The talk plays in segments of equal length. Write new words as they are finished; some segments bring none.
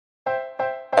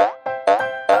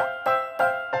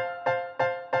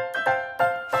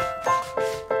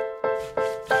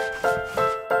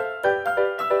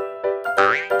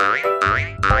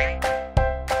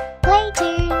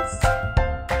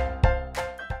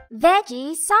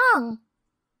Veggie song.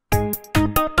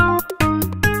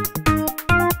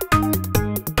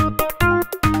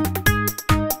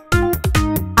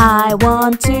 I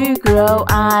want to grow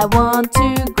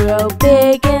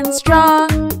big and strong,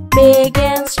 big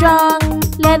and strong.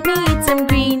 Let me eat some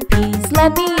green peas,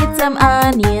 let me eat some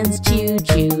onions, chew,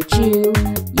 chew, chew,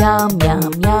 yum,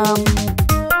 yum, yum.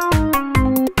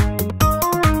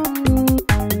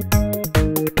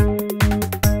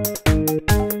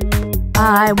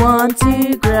 I want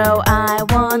to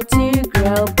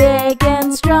grow big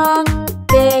and strong,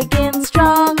 big and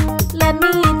strong. Let me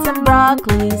eat some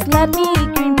broccolis, let me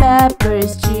eat green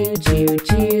peppers, chew, chew,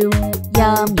 chew,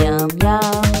 yum, yum,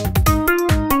 yum.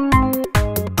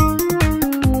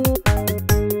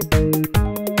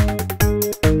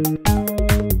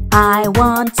 I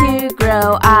want to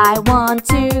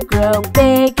grow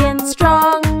big and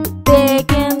strong,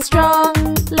 big and strong.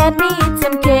 Let me eat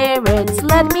some carrots,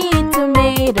 let me eat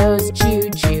tomatoes, chew,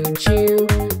 chew, chew,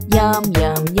 yum,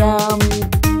 yum, yum.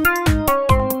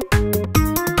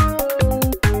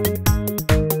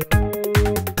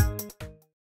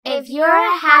 If you're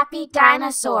a happy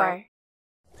dinosaur.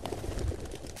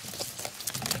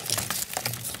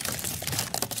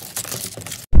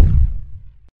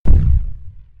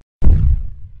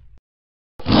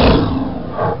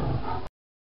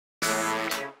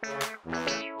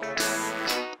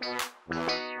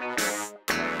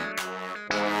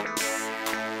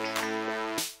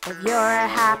 If you're a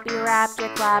happy raptor,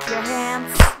 clap your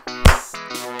hands.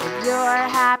 If you're a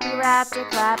happy raptor,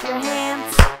 clap your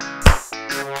hands.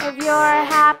 If you're a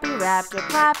happy raptor,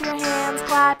 clap your hands,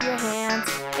 clap your hands.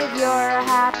 If you're a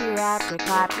happy raptor,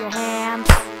 clap your hands.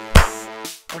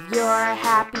 If you're a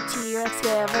happy T-Rex,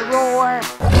 give a roar.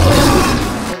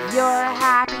 If you're a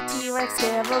happy T-Rex,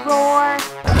 give a roar.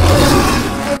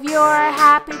 If you're a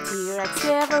happy T-Rex,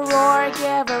 give a roar,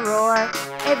 give a roar.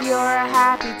 If you're a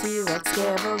happy T-Rex,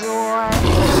 give a roar.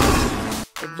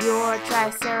 If you're a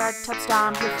Triceratops,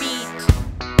 stomp your feet.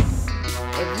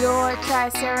 If you're a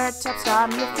Triceratops,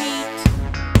 stomp your feet.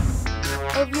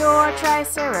 If you're a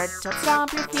Triceratops,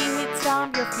 stomp your feet,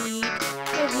 stomp your feet.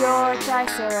 If you're a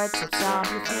Triceratops,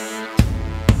 stomp your feet.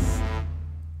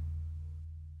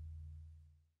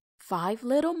 5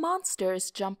 little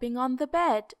monsters jumping on the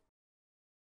bed.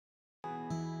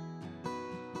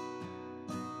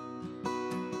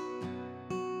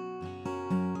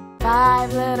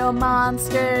 Five little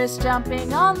monsters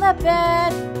jumping on the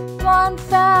bed. One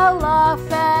fell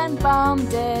off and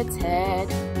bumped its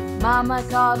head. Mama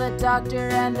called the doctor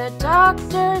and the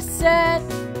doctor said,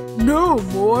 "No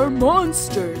more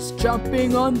monsters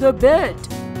jumping on the bed."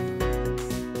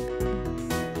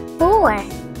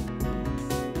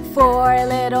 4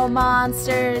 little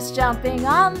monsters jumping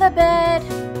on the bed.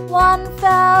 One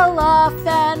fell off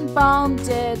and bumped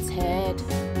its head.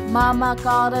 Mama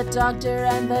called a doctor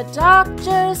and the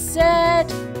doctor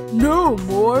said, "No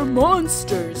more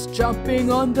monsters jumping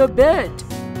on the bed."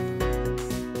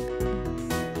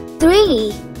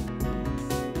 3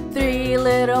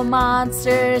 little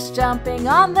monsters jumping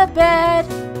on the bed.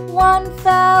 One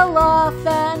fell off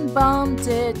and bumped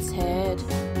its head.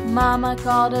 Mama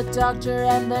called a doctor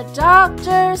and the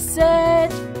doctor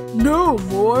said, "No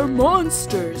more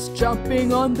monsters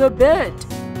jumping on the bed."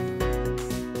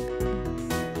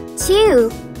 2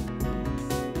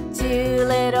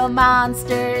 little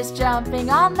monsters jumping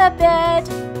on the bed.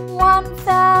 One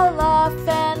fell off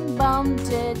and bumped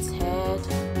its head.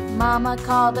 Mama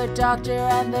called the doctor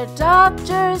and the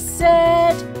doctor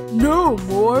said, "No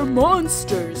more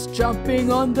monsters jumping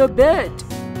on the bed."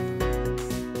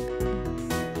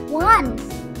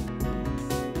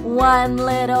 1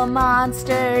 little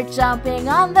monster jumping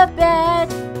on the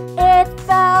bed. It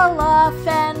fell off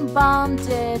and bumped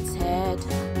its head.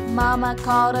 Mama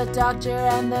called a doctor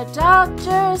and the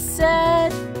doctor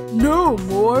said, "No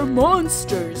more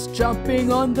monsters jumping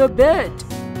on the bed."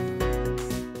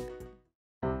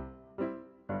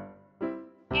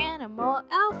 Animal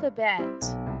alphabet.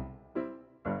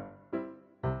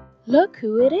 Look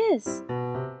who it is.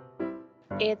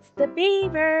 It's the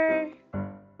beaver.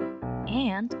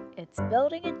 And it's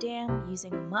building a dam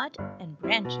using mud and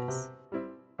branches.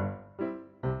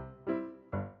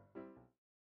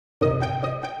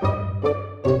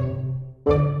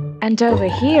 And over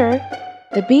here,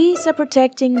 the bees are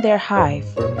protecting their hive.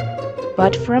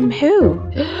 But from who?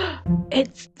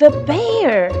 It's the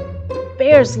bear!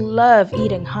 Bears love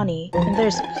eating honey, and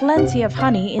there's plenty of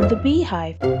honey in the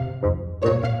beehive.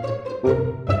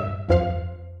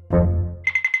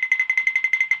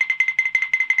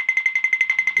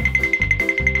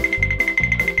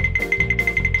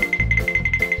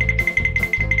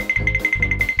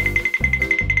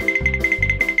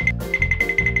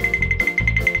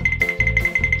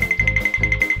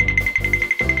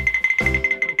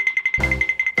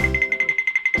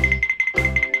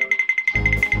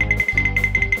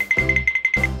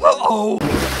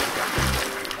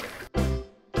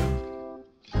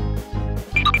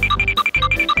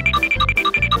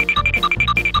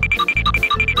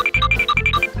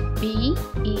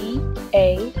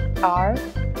 R,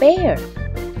 bear.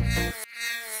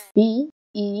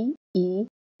 B-E-E-B.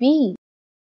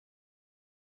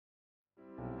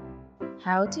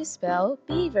 How to spell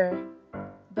beaver?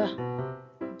 B,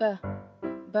 B,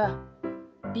 B.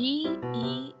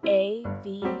 B-E-A-V-E-R.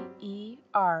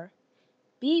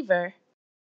 Beaver.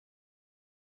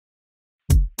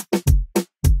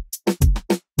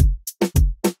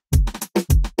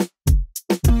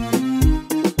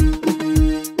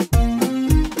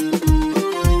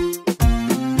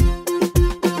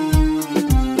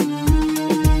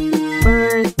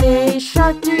 Birthday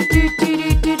shark, do do do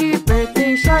do do do.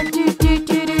 Birthday shark, do do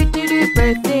do do do do.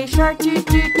 Birthday shark, do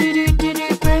do do do do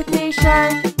do. Birthday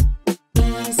shark.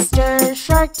 Easter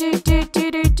shark, do do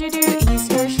do do do do.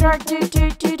 Easter shark, do do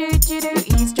do do do do.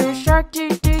 Easter shark, do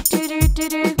do do do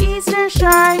do do. Easter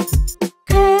shark.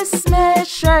 Christmas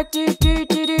shark, do do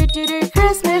do do do do.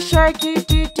 Christmas shark, do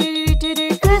do do do do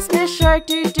do. Christmas shark,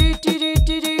 do do do do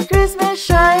do do. Christmas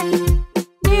shark.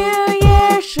 New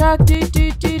Year shark, do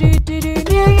do do do do do.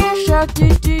 New Year shark, do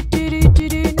do do do do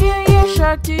do. New Year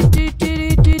shark, do do do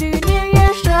do do do. New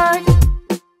Year shark.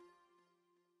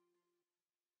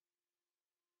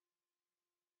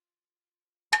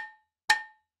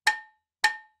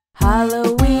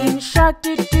 Halloween shark,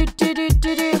 do do do do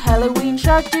do do. Halloween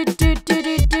shark, do do do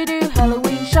do do do.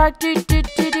 Halloween shark, do do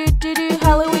do do do do.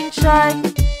 Halloween shark.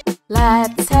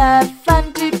 Let's have